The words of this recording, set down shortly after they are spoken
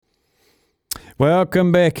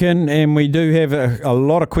Welcome back in, and we do have a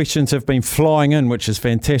lot of questions have been flying in, which is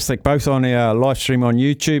fantastic, both on our live stream on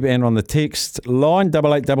YouTube and on the text line.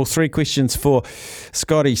 8833 questions for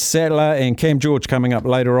Scotty Sattler and Cam George coming up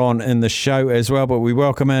later on in the show as well. But we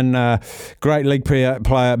welcome in great league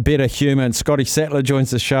player, better human, Scotty Sattler joins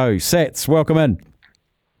the show. Sats, welcome in.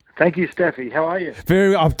 Thank you, Staffy. How are you?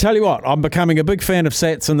 I'll tell you what, I'm becoming a big fan of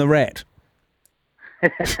Sats and the Rat.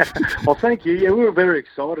 Well, thank you. Yeah, we were very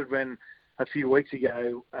excited when a few weeks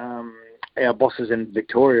ago our bosses in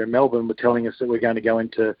Victoria and Melbourne were telling us that we're going to go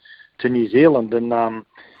into New Zealand, and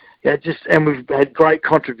we've had great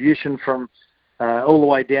contribution from all the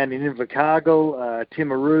way down in Invercargill,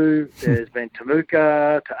 Timaru. There's been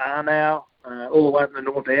Temuka to Arnau, all the way up in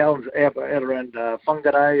the North Islands, out around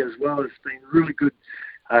Whangarei as well. It's been really good.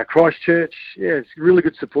 Christchurch, yeah, it's really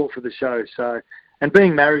good support for the show. So, and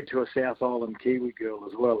being married to a South Island Kiwi girl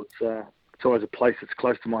as well, it's always a place that's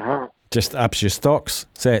close to my heart. Just ups your stocks,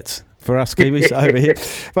 Sats, for us Kiwis over here.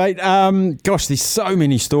 Mate, gosh, there's so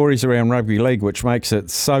many stories around rugby league, which makes it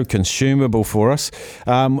so consumable for us.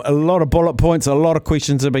 A lot of bullet points, a lot of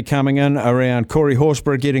questions have been coming in around Corey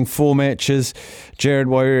Horsburgh getting 4 matches, Jared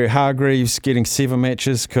Wairau-Hargreaves getting 7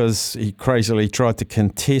 matches because he crazily tried to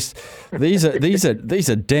contest. These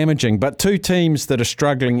are damaging, but 2 teams that are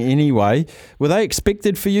struggling anyway. Were they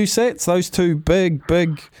expected for you, Sats, those 2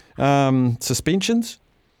 big suspensions?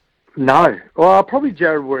 No. Well, probably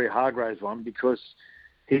Jared Wairau-Hargreaves one, because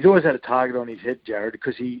he's always had a target on his head, Jared,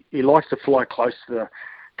 because he likes to fly close to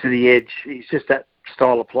the edge. He's just that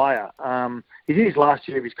style of player. He's in his last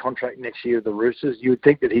year of his contract next year with the Roosters. You would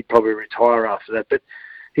think that he'd probably retire after that. But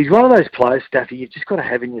he's one of those players, Staffy, you've just got to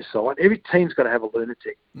have in your side. Every team's got to have a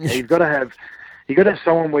lunatic. You've got to have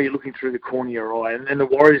someone where you're looking through the corner of your eye. And the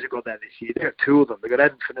Warriors have got that this year. They've got 2 of them. They've got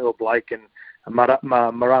Adam Fanua-Blake and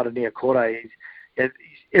Marata Niokore.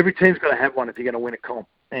 Every team's got to have one if you're going to win a comp.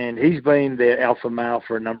 And he's been their alpha male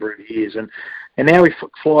for a number of years. And now he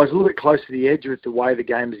flies a little bit close to the edge with the way the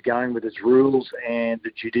game is going with its rules and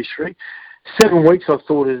the judiciary. 7 weeks I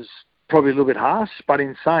thought is probably a little bit harsh, but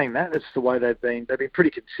in saying that, that's the way they've been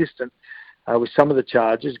pretty consistent with some of the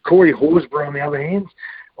charges. Corey Horsburgh, on the other hand,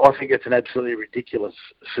 I think it's an absolutely ridiculous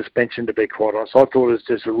suspension, to be quite honest. I thought it was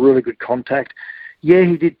just a really good contact. Yeah,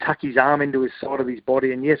 he did tuck his arm into his side of his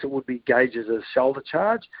body, and yes, it would be gauged as a shoulder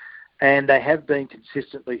charge, and they have been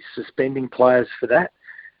consistently suspending players for that.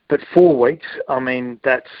 But 4 weeks, I think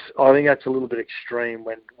that's a little bit extreme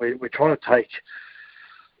when we're trying to take,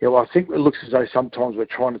 I think it looks as though sometimes we're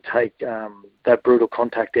trying to take that brutal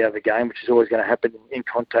contact out of the game, which is always going to happen in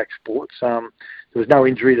contact sports. There was no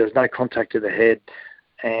injury, there was no contact to the head,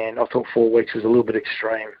 and I thought 4 weeks was a little bit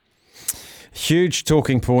extreme. Huge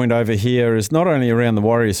talking point over here is not only around the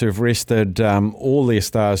Warriors who've rested all their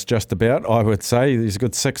stars just about, I would say. There's a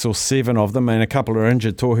good 6 or 7 of them, and a couple are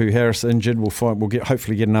injured. Tohu Harris injured. We'll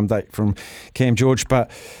hopefully get an update from Cam George.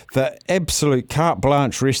 But the absolute carte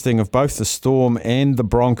blanche resting of both the Storm and the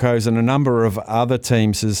Broncos and a number of other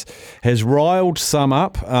teams has riled some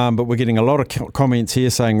up, but we're getting a lot of comments here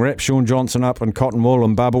saying wrap Sean Johnson up in cotton wool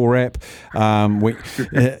and bubble wrap.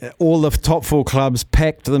 All the top 4 clubs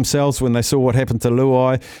packed themselves when they saw what happened to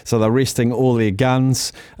Luai, so they're resting all their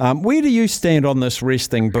guns. Where do you stand on this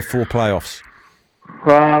resting before playoffs?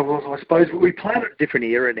 Well, I suppose we play in a different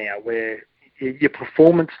era now where your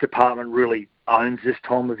performance department really owns this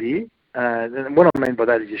time of year. And what I mean by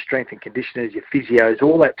that is your strength and conditioners, your physios,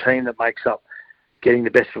 all that team that makes up getting the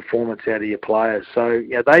best performance out of your players. So,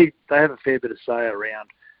 they have a fair bit of say around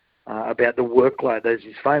about the workload. There's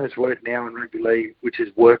this famous word now in rugby league, which is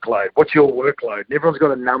workload. What's your workload? And everyone's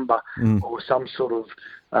got a number or some sort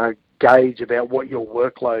of gauge about what your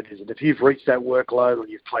workload is. And if you've reached that workload or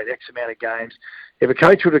you've played X amount of games, if a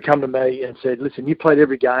coach would have come to me and said, listen, you played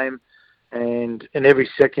every game and every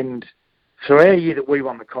second. So our year that we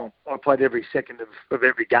won the comp, I played every second of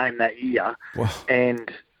every game that year. Wow. And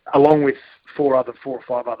along with 4 or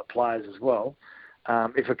 5 other players as well.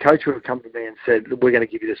 If a coach would have come to me and said, we're going to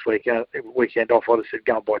give you this weekend off, I'd have said,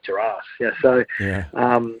 go and bite your ass.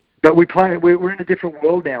 But we're in a different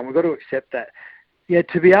world now, and we've got to accept that.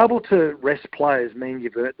 To be able to rest players means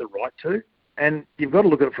you've earned the right to, and you've got to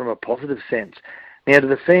look at it from a positive sense. Now, to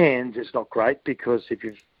the fans, it's not great, because if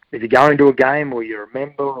you're going to a game or you're a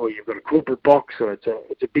member or you've got a corporate box or it's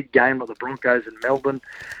a big game like the Broncos in Melbourne,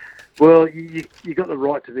 well, you got the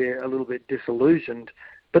right to be a little bit disillusioned.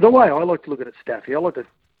 But the way I like to look at it, Staffy, I like to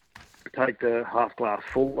take the half-glass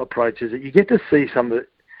full approach, is that you get to see some of the...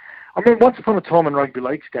 I mean, once upon a time in rugby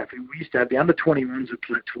league, Staffy, we used to have the under-21s that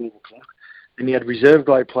play at 12 o'clock. and you had reserve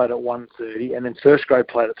grade played at 1:30, and then first grade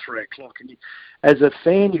played at 3 o'clock. And as a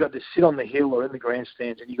fan, you got to sit on the hill or in the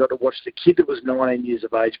grandstands, and you got to watch the kid that was 19 years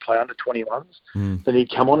of age play under 21s. Then he'd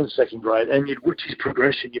come on in second grade, and you'd watch his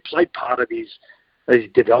progression. You played part of his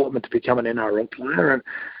development to become an NRL player,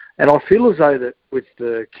 and I feel as though that with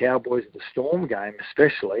the Cowboys, the Storm game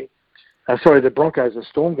especially, the Broncos and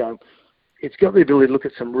Storm game, it's got the ability to look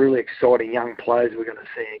at some really exciting young players we're going to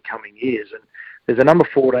see in coming years. And there's a number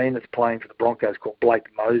 14 that's playing for the Broncos called Blake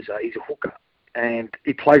Moser. He's a hooker, and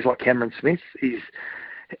he plays like Cameron Smith.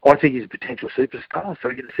 I think he's a potential superstar, so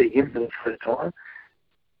we're going to see him for the first time.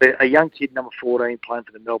 A young kid, number 14, playing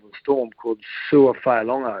for the Melbourne Storm called Sua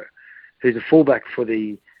Fa'alongo, who's a fullback for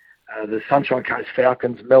the Sunshine Coast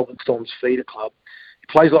Falcons, Melbourne Storm's feeder club.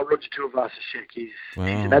 He plays like Roger Tuivasa-Sheck. He's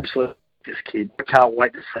an absolute kid. I can't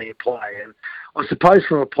wait to see him play. And I suppose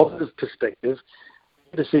from a positive perspective,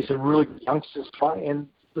 to see some really good youngsters play, and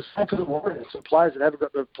the same for the Warriors. Some players that haven't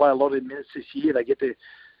got to play a lot of minutes this year, they get to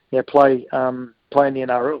play in the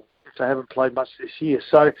NRL if they haven't played much this year.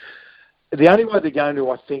 So the only way they're going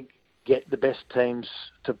to, I think, get the best teams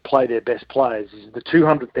to play their best players is the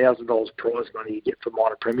 $200,000 prize money you get for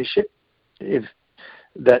minor premiership, if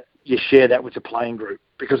that you share that with the playing group.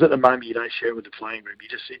 Because at the moment you don't share it with the playing group.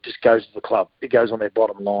 It just goes to the club. It goes on their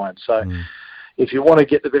bottom line. So if you want to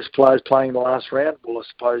get the best players playing in the last round, well, I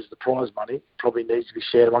suppose the prize money probably needs to be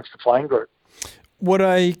shared amongst the playing group. Would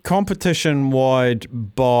a competition-wide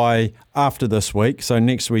bye after this week, so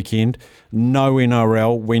next weekend, no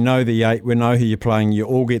NRL, we know the 8, we know who you're playing, you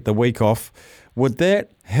all get the week off, would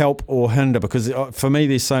that help or hinder? Because for me,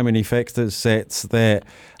 there's so many factors, Sats, that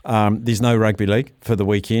there's no rugby league for the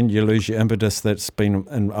weekend. You lose your impetus. That's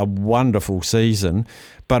been a wonderful season,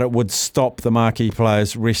 but it would stop the marquee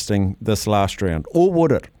players resting this last round. Or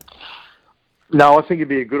would it? No, I think it'd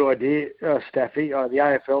be a good idea, Staffy.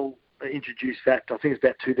 The AFL introduced that, I think it's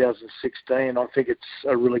about 2016. I think it's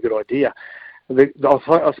a really good idea.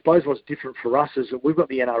 I suppose what's different for us is that we've got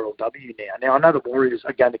the NRLW now. Now, I know the Warriors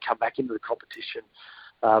are going to come back into the competition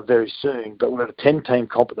very soon, but we've got a 10-team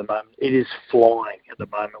comp at the moment. It is flying at the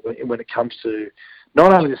moment when it comes to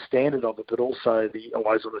not only the standard of it, but also the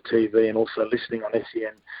always on the TV and also listening on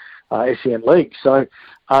SEN League. So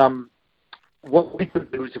what we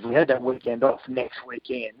could do is if we had that weekend off next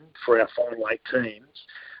weekend for our final 8 teams,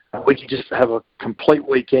 we can just have a complete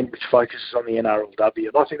weekend which focuses on the NRLW.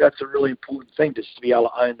 And I think that's a really important thing, just to be able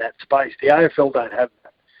to own that space. The AFL don't have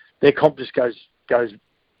that. Their comp just goes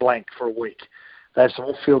blank for a week. They have some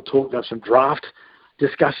off-field talk, they have some draft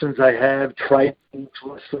discussions they have, trade,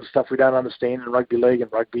 sort of stuff we don't understand in rugby league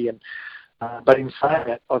and rugby. But in saying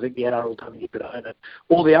that, I think the NRLW could own it.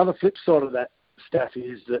 Or the other flip side of that, Staff,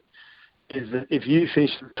 is that if you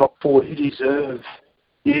finish in the top 4, you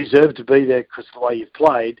deserve to be there because of the way you've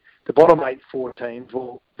played. The bottom 4 teams,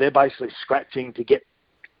 well, they're basically scratching to get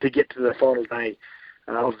to the final day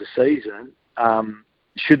of the season.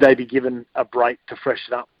 Should they be given a break to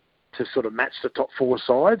freshen up to sort of match the top 4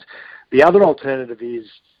 sides? The other alternative is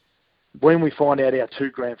when we find out our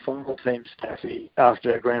 2 grand final teams, Staffy,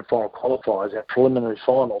 after our grand final qualifiers, our preliminary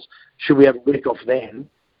finals, should we have a week off then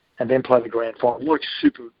and then play the grand final, like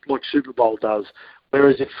Super Bowl does?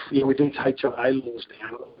 Whereas if we do HIA laws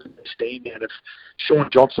now, I understand that if Sean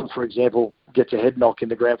Johnson, for example, gets a head knock in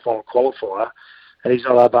the grand final qualifier and he's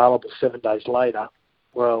not available 7 days later,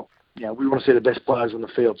 well, we want to see the best players on the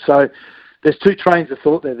field. So there's 2 trains of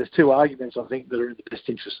thought there. There's 2 arguments, I think, that are in the best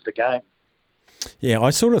interest of the game. Yeah,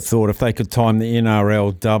 I sort of thought if they could time the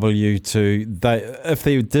NRLW if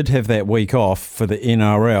they did have that week off for the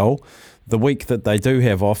NRL, the week that they do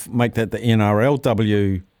have off, make that the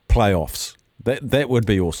NRLW playoffs. That would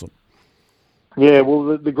be awesome. Yeah,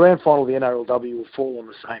 well, the grand final of the NRLW will fall on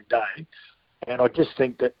the same day, and I just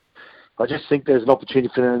think there's an opportunity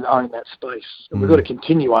for them to own that space, and we've got to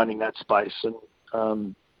continue owning that space. And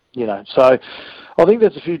so I think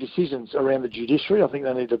there's a few decisions around the judiciary. I think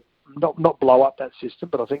they need to not blow up that system,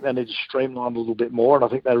 but I think they need to streamline a little bit more, and I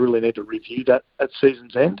think they really need to review that at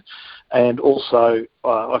season's end. And also,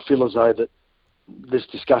 I feel as though that this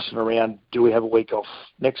discussion around do we have a week off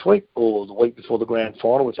next week or the week before the grand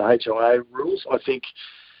final with the HIA rules, I think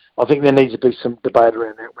there needs to be some debate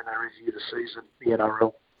around that when they review the season, the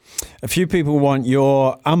NRL. A few people want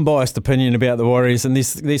your unbiased opinion about the Warriors, and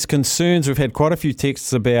there's concerns. We've had quite a few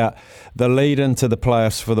texts about the lead into the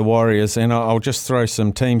playoffs for the Warriors, and I'll just throw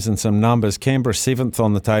some teams and some numbers. Canberra 7th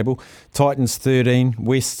on the table, Titans 13,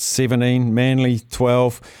 West 17, Manly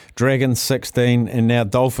 12, Dragons 16, and now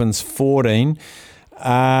Dolphins 14.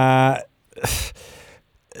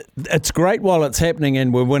 It's great while it's happening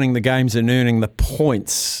and we're winning the games and earning the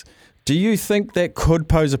points. Do you think that could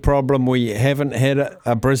pose a problem? We haven't had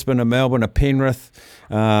a Brisbane, a Melbourne, a Penrith,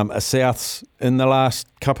 a Souths in the last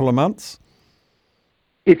couple of months?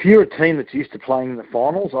 If you're a team that's used to playing in the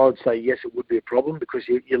finals, I would say yes, it would be a problem because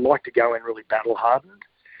you like to go in really battle-hardened.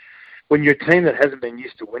 When you're a team that hasn't been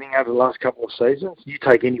used to winning over the last couple of seasons, you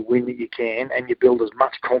take any win that you can and you build as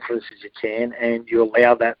much confidence as you can and you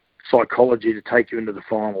allow that psychology to take you into the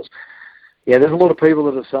finals. Yeah, there's a lot of people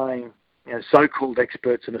that are saying, so-called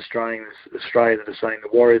experts in Australia that are saying the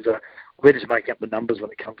Warriors we're just making up the numbers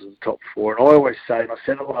when it comes to the top four. And I always say, and I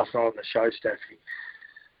said it last night on the show, Staffy,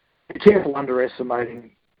 be careful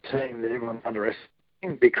underestimating a team that everyone underestimates,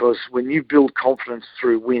 because when you build confidence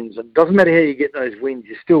through wins, and it doesn't matter how you get those wins,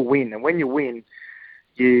 you still win. And when you win,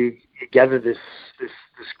 you gather this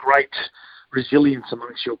great resilience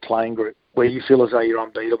amongst your playing group where you feel as though you're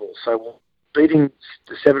unbeatable. So beating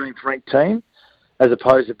the 17th ranked team as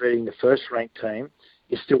opposed to beating the first ranked team,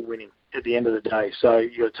 you're still winning at the end of the day. So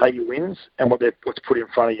you've got to take your wins and what's put in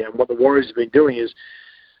front of you. And what the Warriors have been doing is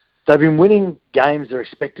they've been winning games they're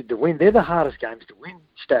expected to win. They're the hardest games to win,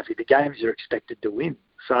 Staffy, the games you're expected to win.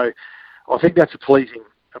 So I think that's a pleasing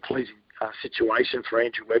situation for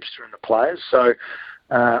Andrew Webster and the players. So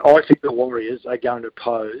I think the Warriors are going to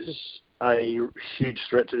pose a huge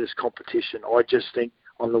threat to this competition. I just think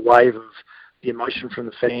on the wave of the emotion from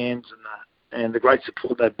the fans and the great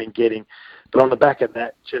support they've been getting, but on the back of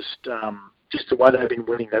that, just the way they've been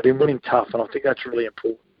winning tough, and I think that's really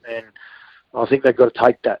important. And I think they've got to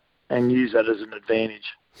take that and use that as an advantage.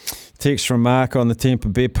 Text from Mark on the Temper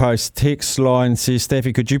Bedpost text line says,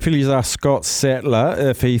 Staffy, could you please ask Scott Sattler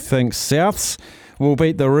if he thinks Souths will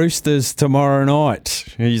beat the Roosters tomorrow night?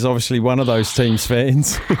 He's obviously one of those teams'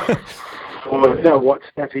 fans. Well, you know what,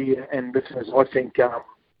 Staffy and listeners, I think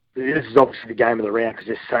this is obviously the game of the round because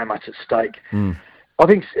there's so much at stake. I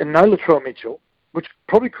think no Latrell Mitchell, which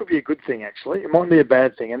probably could be a good thing, actually. It might be a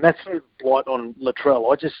bad thing, and that's a blight on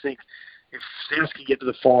Latrell. I just think if South can get to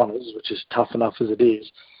the finals, which is tough enough as it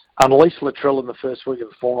is, unleash Latrell in the first week of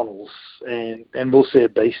the finals, and we'll see a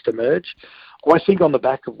beast emerge. I think on the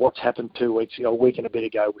back of what's happened 2 weeks ago, a week and a bit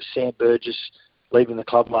ago, with Sam Burgess leaving the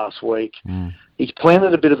club last week, he's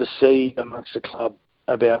planted a bit of a seed amongst the club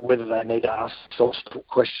about whether they need to ask thoughtful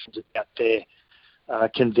questions about their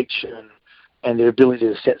conviction and their ability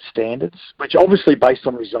to set standards, which obviously based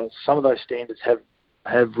on results, some of those standards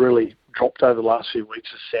have really dropped over the last few weeks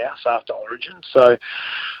of South after Origin. So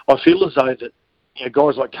I feel as though that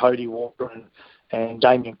guys like Cody Walker and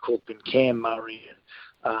Damien Cook and Cam Murray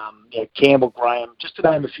and Campbell Graham, just to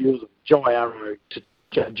name a few of them, Jai Arrow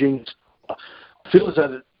to Junior, I feel as though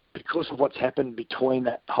that because of what's happened between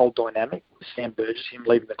that whole dynamic with Sam Burgess, him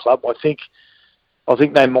leaving the club, I think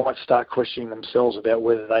they might start questioning themselves about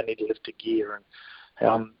whether they need to lift a gear.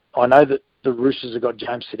 And I know that the Roosters have got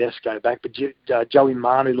James Tedesco back, but Joey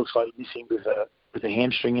Manu looks like he's missing with a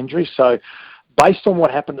hamstring injury. So based on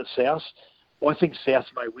what happened at South, I think South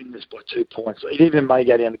may win this by 2 points. It even may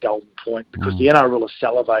go down to golden point because the NRL is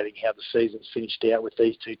salivating how the season's finished out with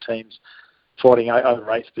these two teams fighting over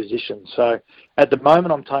 8th position. So at the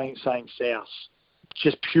moment I'm saying South,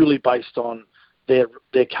 just purely based on their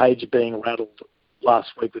cage being rattled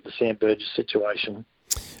last week with the Sam Burgess situation.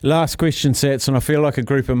 Last question, Sats, and I feel like a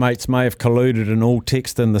group of mates may have colluded and all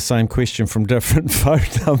text in the same question from different phone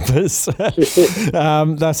numbers.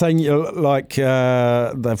 They're saying,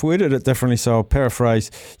 they've worded it differently, so I'll paraphrase.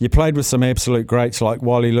 You played with some absolute greats like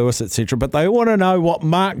Wiley Lewis, etc., but they want to know what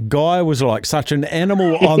Mark Guy was like, such an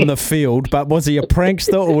animal on the field, but was he a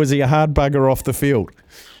prankster or was he a hard bugger off the field?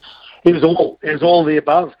 It was all the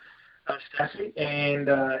above, Staffy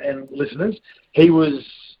and listeners. He was...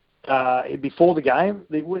 before the game,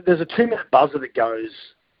 there's a 2-minute buzzer that goes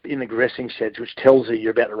in the dressing sheds, which tells you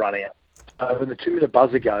you're about to run out. When the 2-minute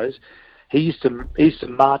buzzer goes, he used to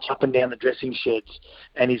march up and down the dressing sheds,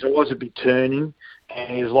 and his eyes would be turning,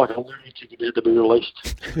 and he was like a lunatic about to be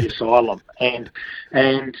released from the asylum. And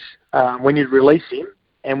when you'd release him,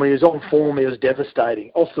 and when he was on form, he was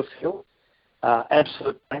devastating. Off the field,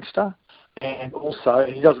 absolute prankster, and also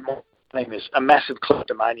he doesn't mind this, a massive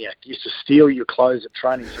kleptomaniac. He used to steal your clothes at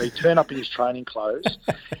training. So he'd turn up in his training clothes,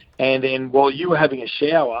 and then while you were having a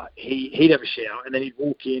shower, he'd have a shower, and then he'd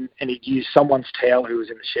walk in and he'd use someone's towel who was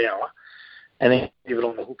in the shower, and then leave it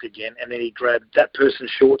on the hook again, and then he'd grab that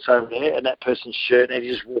person's shorts over there and that person's shirt, and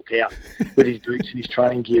he'd just walk out with his boots and his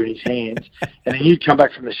training gear in his hands, and then you'd come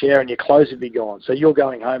back from the shower and your clothes would be gone. So you're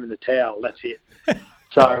going home in the towel. That's it.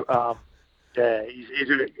 So, yeah, he's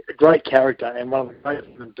a great character and one of the great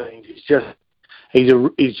human beings.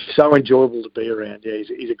 he's so enjoyable to be around. Yeah,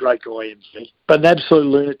 he's a great guy, MC, but an absolute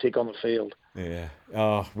lunatic on the field. Yeah.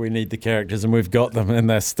 Oh, we need the characters, and we've got them, and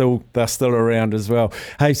they're still around as well.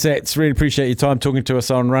 Hey, Sats, really appreciate your time talking to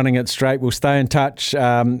us on Running It Straight. We'll stay in touch.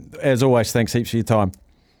 As always, thanks heaps for your time.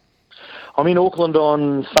 I'm in Auckland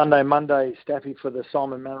on Sunday, Monday, Staffy, for the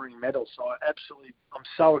Simon Mannering Medal. So I'm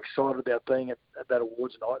so excited about being at that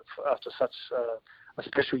awards night after such a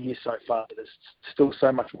special year so far. There's still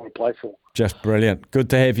so much more to play for. Just brilliant. Good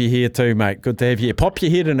to have you here too, mate. Good to have you here. Pop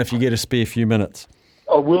your head in if you get a spare few minutes.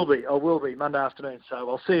 I will be Monday afternoon. So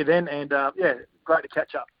I'll see you then. And great to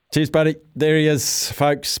catch up. Cheers, buddy. There he is,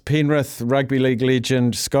 folks. Penrith Rugby League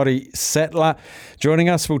legend Scotty Sattler joining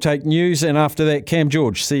us. We'll take news, and after that, Cam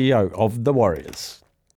George, CEO of the Warriors.